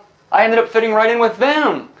I ended up fitting right in with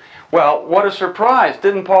them. Well, what a surprise.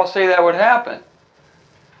 Didn't Paul say that would happen?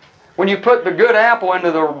 When you put the good apple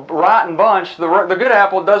into the rotten bunch, the good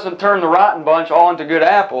apple doesn't turn the rotten bunch all into good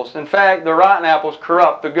apples. In fact, the rotten apples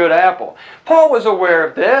corrupt the good apple. Paul was aware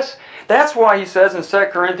of this. That's why he says in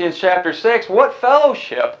 2 Corinthians chapter 6, what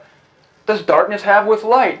fellowship does darkness have with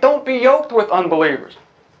light? Don't be yoked with unbelievers.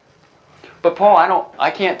 But Paul, I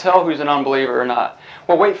can't tell who's an unbeliever or not.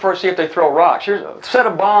 Well, wait first, see if they throw rocks. Set a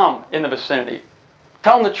bomb in the vicinity.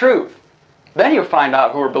 Tell them the truth. Then you'll find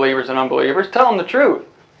out who are believers and unbelievers. Tell them the truth.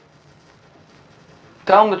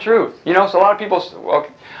 Tell them the truth. You know, so a lot of people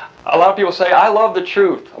say, I love the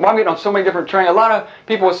truth. Well, I'm getting on so many different trains. A lot of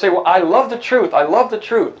people will say, well, I love the truth. I love the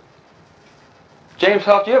truth. James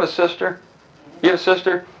Huff, do you have a sister? You have a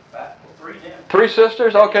sister? Three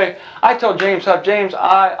sisters? Okay. I tell James Huff, James,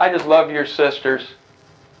 I just love your sisters.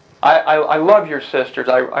 I love your sisters.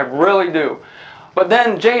 I really do. But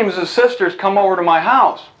then James's sisters come over to my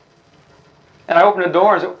house. And I open the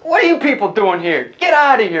door and say, what are you people doing here? Get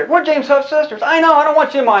out of here. We're James Huff's sisters. I know, I don't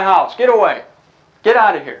want you in my house. Get away. Get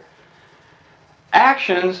out of here.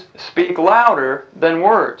 Actions speak louder than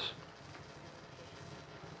words,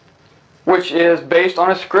 which is based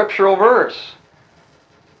on a scriptural verse.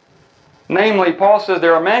 Namely, Paul says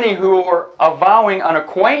there are many who are avowing an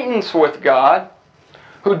acquaintance with God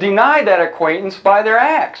who deny that acquaintance by their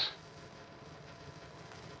acts.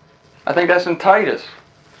 I think that's in Titus.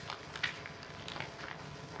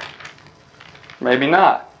 Maybe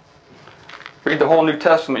not. Read the whole New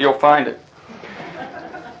Testament, you'll find it.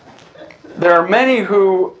 There are many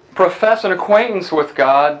who profess an acquaintance with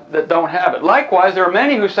God that don't have it. Likewise, there are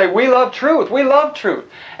many who say, we love truth, we love truth.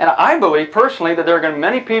 And I believe personally that there are going to be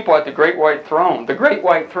many people at the great white throne. The great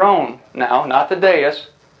white throne now, not the dais,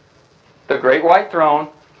 the great white throne,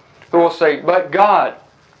 who will say, but God,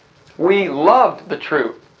 we loved the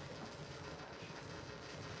truth.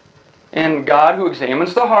 And God, who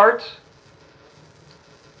examines the hearts,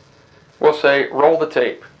 will say, roll the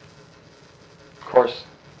tape. Of course,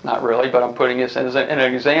 not really, but I'm putting this as an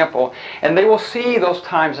example. And they will see those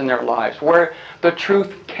times in their lives where the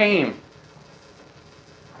truth came.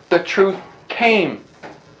 The truth came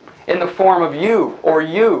in the form of you or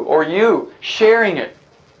you sharing it.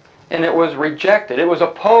 And it was rejected. It was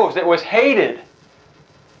opposed. It was hated.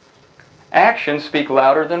 Actions speak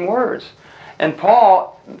louder than words. And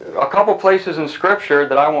Paul, a couple places in Scripture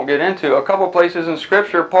that I won't get into, a couple places in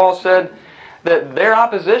Scripture, Paul said that their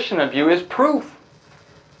opposition of you is proof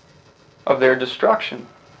of their destruction.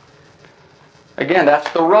 Again,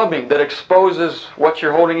 that's the rubbing that exposes what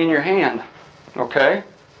you're holding in your hand. Okay?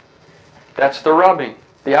 That's the rubbing,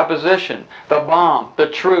 the opposition, the bomb, the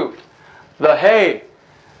truth, the hey.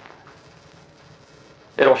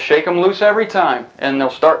 It'll shake them loose every time, and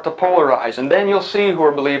they'll start to polarize. And then you'll see who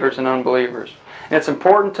are believers and unbelievers. And it's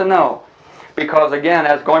important to know, because again,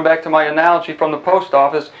 as going back to my analogy from the post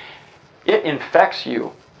office, it infects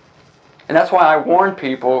you. And that's why I warn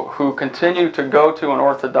people who continue to go to an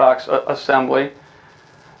Orthodox assembly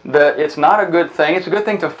that it's not a good thing. It's a good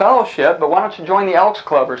thing to fellowship, but why don't you join the Elks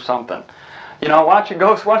Club or something? You know, why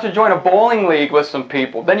don't you join a bowling league with some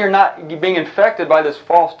people? Then you're not being infected by this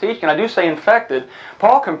false teaching. I do say infected.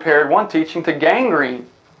 Paul compared one teaching to gangrene.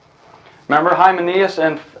 Remember Hymenaeus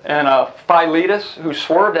and Philetus, who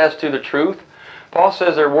swerved as to the truth? Paul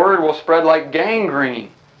says their word will spread like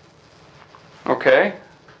gangrene. Okay?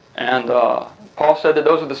 And Paul said that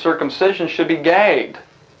those of the circumcision should be gagged.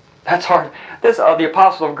 That's hard. The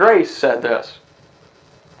apostle of grace said this.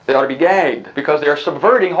 They ought to be gagged because they are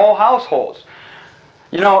subverting whole households.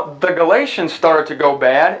 You know, the Galatians started to go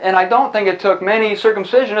bad, and I don't think it took many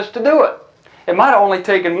circumcisionists to do it. It might have only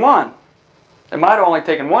taken one. It might have only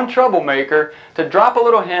taken one troublemaker to drop a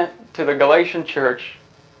little hint to the Galatian church.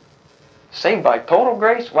 Saved by total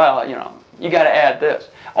grace? Well, you got to add this.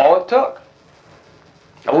 All it took.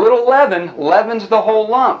 A little leaven leavens the whole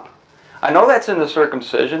lump. I know that's in the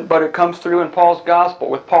circumcision, but it comes through in Paul's gospel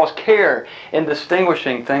with Paul's care in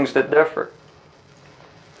distinguishing things that differ.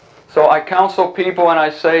 So I counsel people and I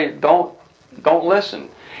say, don't listen.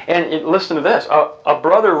 And listen to this. A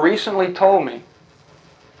brother recently told me,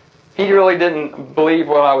 he really didn't believe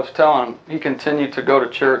what I was telling him. He continued to go to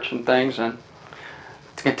church and things and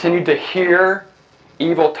continued to hear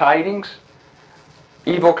evil tidings,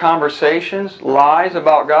 evil conversations, lies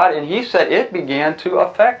about God, and he said it began to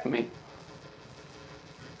affect me.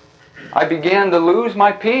 I began to lose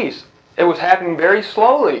my peace. It was happening very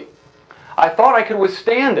slowly. I thought I could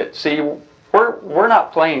withstand it. See, we're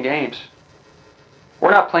not playing games.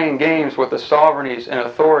 We're not playing games with the sovereignties and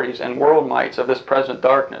authorities and world mights of this present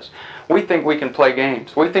darkness. We think we can play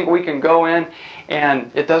games. We think we can go in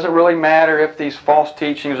and it doesn't really matter if these false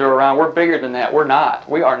teachings are around. We're bigger than that. We're not.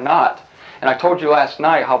 We are not. And I told you last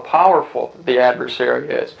night how powerful the adversary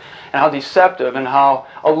is and how deceptive and how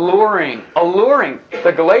alluring.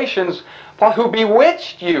 The Galatians, who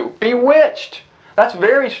bewitched you. Bewitched. That's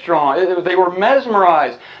very strong. They were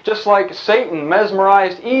mesmerized, just like Satan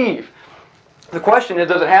mesmerized Eve. The question is,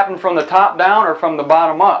 does it happen from the top down or from the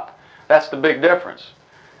bottom up? That's the big difference.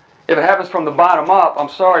 If it happens from the bottom up, I'm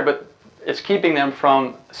sorry, but it's keeping them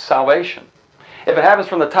from salvation. If it happens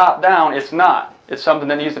from the top down, it's not. It's something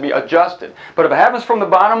that needs to be adjusted. But if it happens from the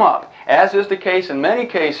bottom up, as is the case in many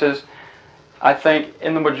cases, I think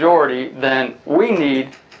in the majority, then we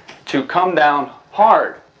need to come down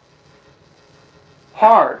hard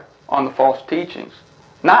on the false teachings.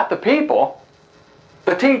 Not the people,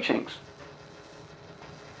 the teachings.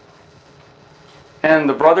 And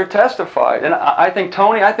the brother testified. And I think,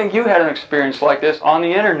 Tony, I think you had an experience like this on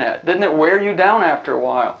the internet. Didn't it wear you down after a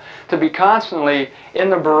while? To be constantly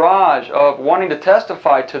in the barrage of wanting to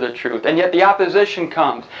testify to the truth. And yet the opposition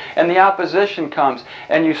comes. And the opposition comes.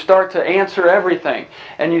 And you start to answer everything.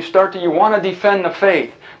 And you want to defend the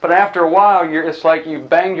faith. But after a while, it's like you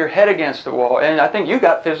banged your head against the wall. And I think you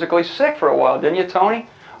got physically sick for a while, didn't you, Tony?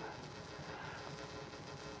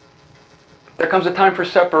 There comes a time for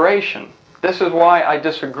separation. This is why I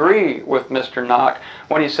disagree with Mr. Knock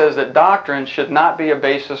when he says that doctrine should not be a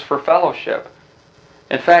basis for fellowship.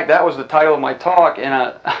 In fact, that was the title of my talk, and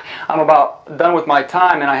I'm about done with my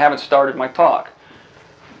time, and I haven't started my talk.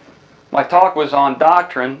 My talk was on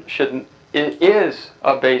doctrine is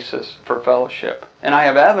a basis for fellowship, and I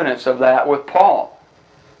have evidence of that with Paul.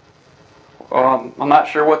 I'm not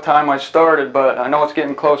sure what time I started, but I know it's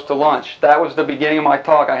getting close to lunch. That was the beginning of my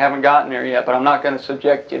talk. I haven't gotten there yet, but I'm not going to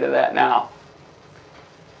subject you to that now.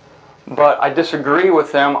 But I disagree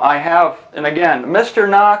with him. And again, Mr.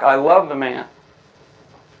 Knock, I love the man.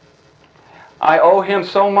 I owe him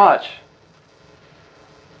so much,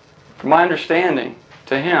 from my understanding,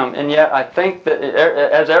 to him. And yet I think that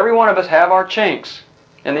as every one of us have our chinks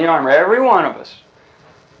in the armor, every one of us,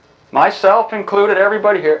 myself included,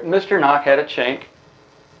 everybody here, Mr. Knock had a chink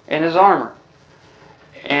in his armor.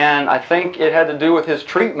 And I think it had to do with his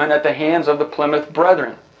treatment at the hands of the Plymouth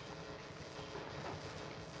Brethren.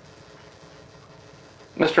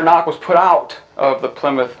 Mr. Knock was put out of the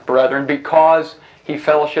Plymouth Brethren because he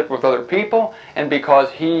fellowshiped with other people and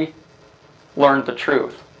because he learned the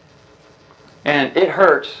truth. And it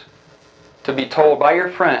hurts to be told by your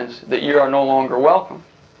friends that you are no longer welcome.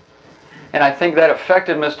 And I think that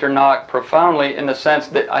affected Mr. Knock profoundly in the sense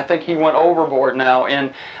that I think he went overboard now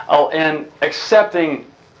in accepting,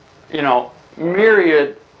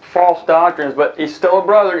 myriad false doctrines, but he's still a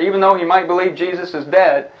brother, even though he might believe Jesus is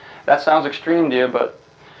dead. That sounds extreme to you, but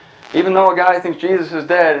even though a guy thinks Jesus is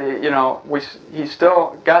dead, he's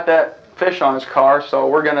still got that fish on his car, so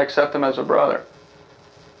we're going to accept him as a brother.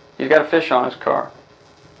 He's got a fish on his car.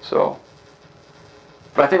 But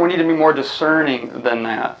I think we need to be more discerning than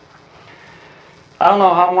that. I don't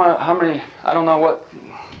know I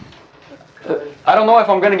don't know if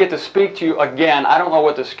I'm going to get to speak to you again. I don't know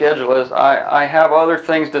what the schedule is. I have other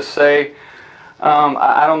things to say.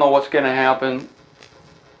 I don't know what's going to happen.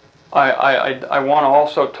 I want to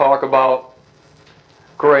also talk about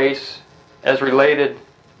grace as related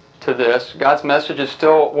to this. God's message is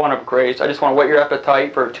still one of grace. I just want to whet your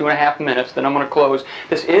appetite for 2.5 minutes, then I'm going to close.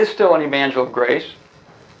 This is still an evangel of grace.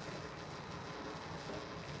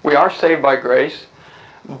 We are saved by grace,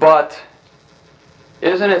 but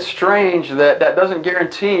isn't it strange that that doesn't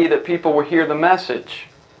guarantee that people will hear the message?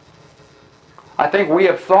 I think we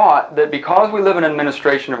have thought that because we live in an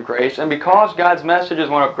administration of grace and because God's message is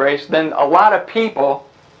one of grace, then a lot of people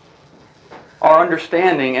our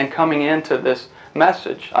understanding and coming into this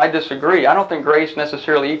message. I disagree. I don't think grace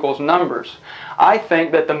necessarily equals numbers. I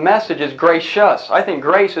think that the message is gracious. I think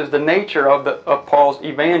grace is the nature of Paul's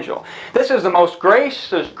evangel. This is the most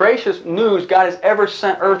gracious news God has ever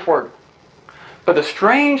sent earthward. But the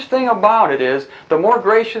strange thing about it is, the more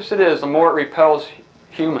gracious it is, the more it repels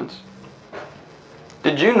humans.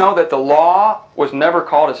 Did you know that the law was never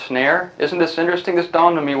called a snare? Isn't this interesting? This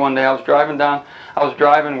dawned on me one day. I was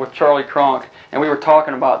driving with Charlie Cronk, and we were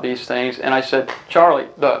talking about these things, and I said, Charlie,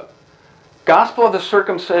 the gospel of the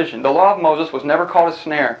circumcision, the law of Moses, was never called a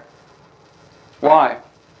snare. Why?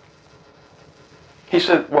 He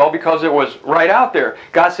said, well, because it was right out there.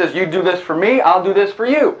 God says, you do this for me, I'll do this for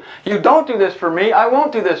you. You don't do this for me, I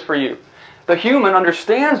won't do this for you. The human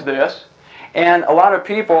understands this, and a lot of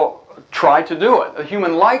people try to do it. The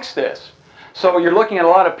human likes this. So you're looking at a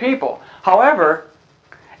lot of people. However,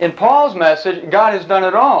 in Paul's message, God has done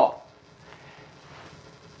it all.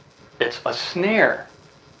 It's a snare.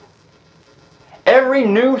 Every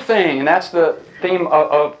new thing, and that's the theme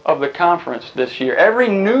of the conference this year, every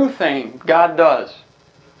new thing God does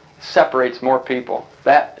separates more people.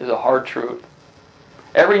 That is a hard truth.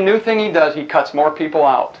 Every new thing He does, He cuts more people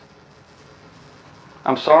out.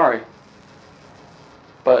 I'm sorry.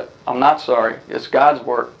 But I'm not sorry. It's God's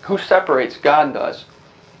work. Who separates? God does.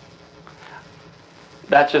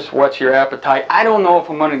 That's just what's your appetite. I don't know if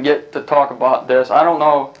I'm going to get to talk about this. I don't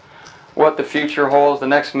know what the future holds, the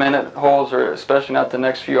next minute holds, or especially not the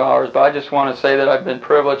next few hours. But I just want to say that I've been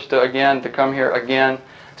privileged to come here again.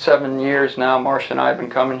 7 years now, Marcia and I have been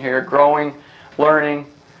coming here, growing, learning,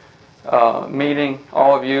 meeting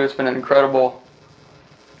all of you. It's been an incredible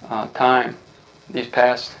time these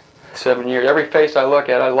past 7 years. Every face I look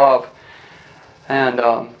at, I love. And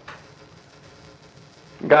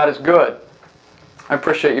God is good. I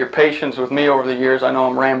appreciate your patience with me over the years. I know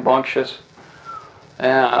I'm rambunctious.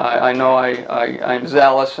 And I know I'm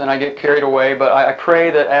zealous and I get carried away. But I pray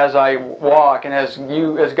that as I walk and as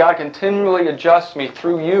God continually adjusts me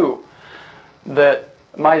through you, that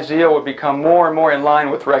my zeal would become more and more in line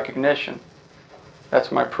with recognition.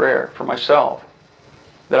 That's my prayer for myself.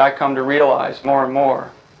 That I come to realize more and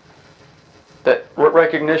more that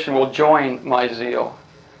recognition will join my zeal,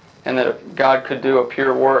 and that God could do a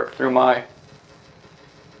pure work through my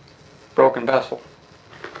broken vessel.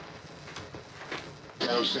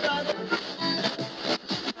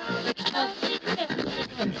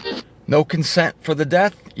 No consent for the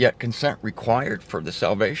death, yet consent required for the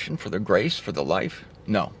salvation, for the grace, for the life?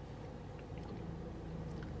 No.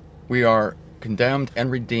 We are condemned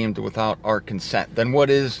and redeemed without our consent. Then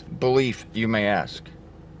what is belief, you may ask?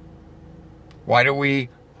 Why do we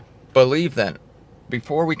believe then?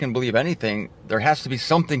 Before we can believe anything, there has to be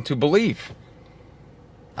something to believe.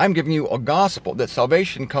 I'm giving you a gospel that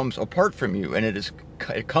salvation comes apart from you, and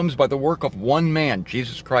it comes by the work of one man,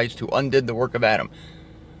 Jesus Christ, who undid the work of Adam.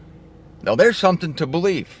 Now there's something to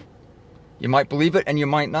believe. You might believe it and you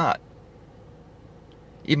might not.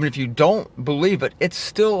 Even if you don't believe it, it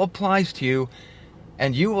still applies to you,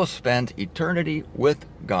 and you will spend eternity with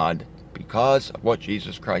God because of what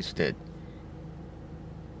Jesus Christ did.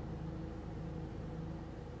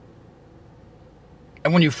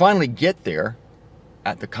 And when you finally get there,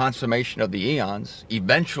 at the consummation of the eons,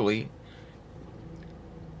 eventually,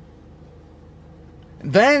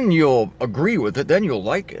 then you'll agree with it, then you'll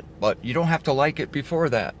like it. But you don't have to like it before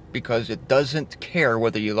that, because it doesn't care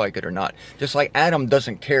whether you like it or not. Just like Adam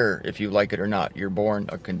doesn't care if you like it or not. You're born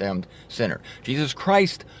a condemned sinner. Jesus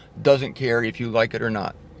Christ doesn't care if you like it or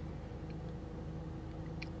not.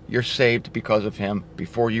 You're saved because of Him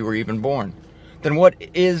before you were even born. Then what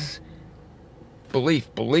is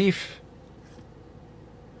belief? Belief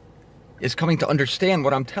is coming to understand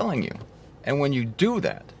what I'm telling you. And when you do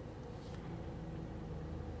that,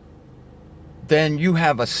 then you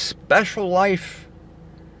have a special life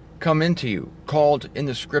come into you, called in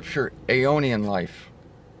the scripture Aeonian life.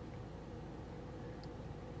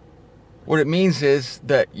 What it means is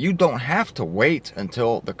that you don't have to wait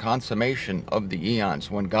until the consummation of the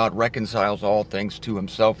eons, when God reconciles all things to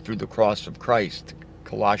Himself through the cross of Christ,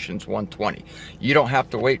 Colossians 1:20. You don't have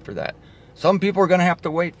to wait for that. Some people are going to have to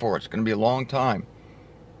wait for it. It's going to be a long time.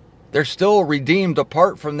 They're still redeemed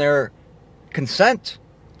apart from their consent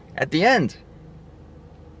at the end.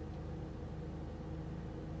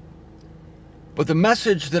 But the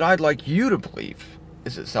message that I'd like you to believe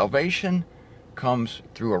is that salvation comes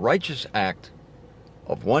through a righteous act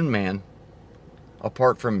of one man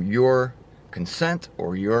apart from your consent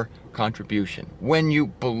or your contribution. When you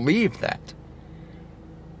believe that,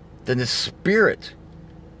 then the Spirit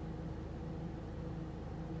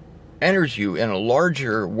enters you in a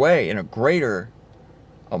larger way, in a greater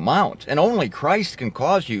amount, and only Christ can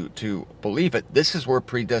cause you to believe it. This is where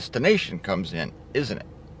predestination comes in, isn't it?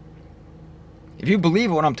 If you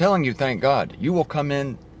believe what I'm telling you, thank God, you will come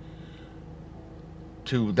in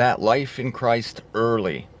to that life in Christ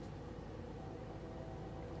early.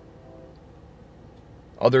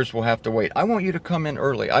 Others will have to wait. I want you to come in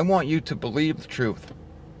early. I want you to believe the truth.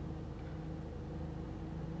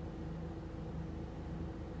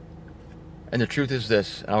 And the truth is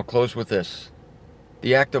this, and I'll close with this.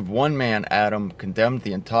 The act of one man, Adam, condemned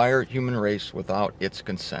the entire human race without its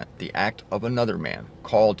consent. The act of another man,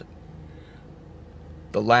 called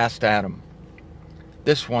the last Adam,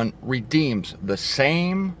 this one redeems the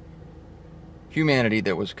same humanity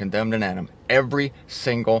that was condemned in Adam, every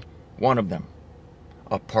single one of them,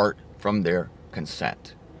 apart from their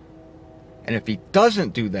consent. And if he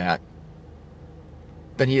doesn't do that,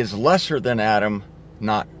 then he is lesser than Adam,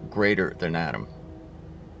 not greater than Adam.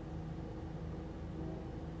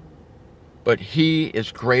 But he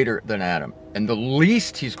is greater than Adam, and the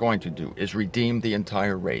least he's going to do is redeem the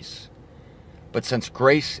entire race. But since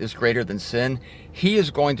grace is greater than sin, he is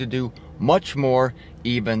going to do much more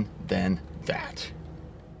even than that.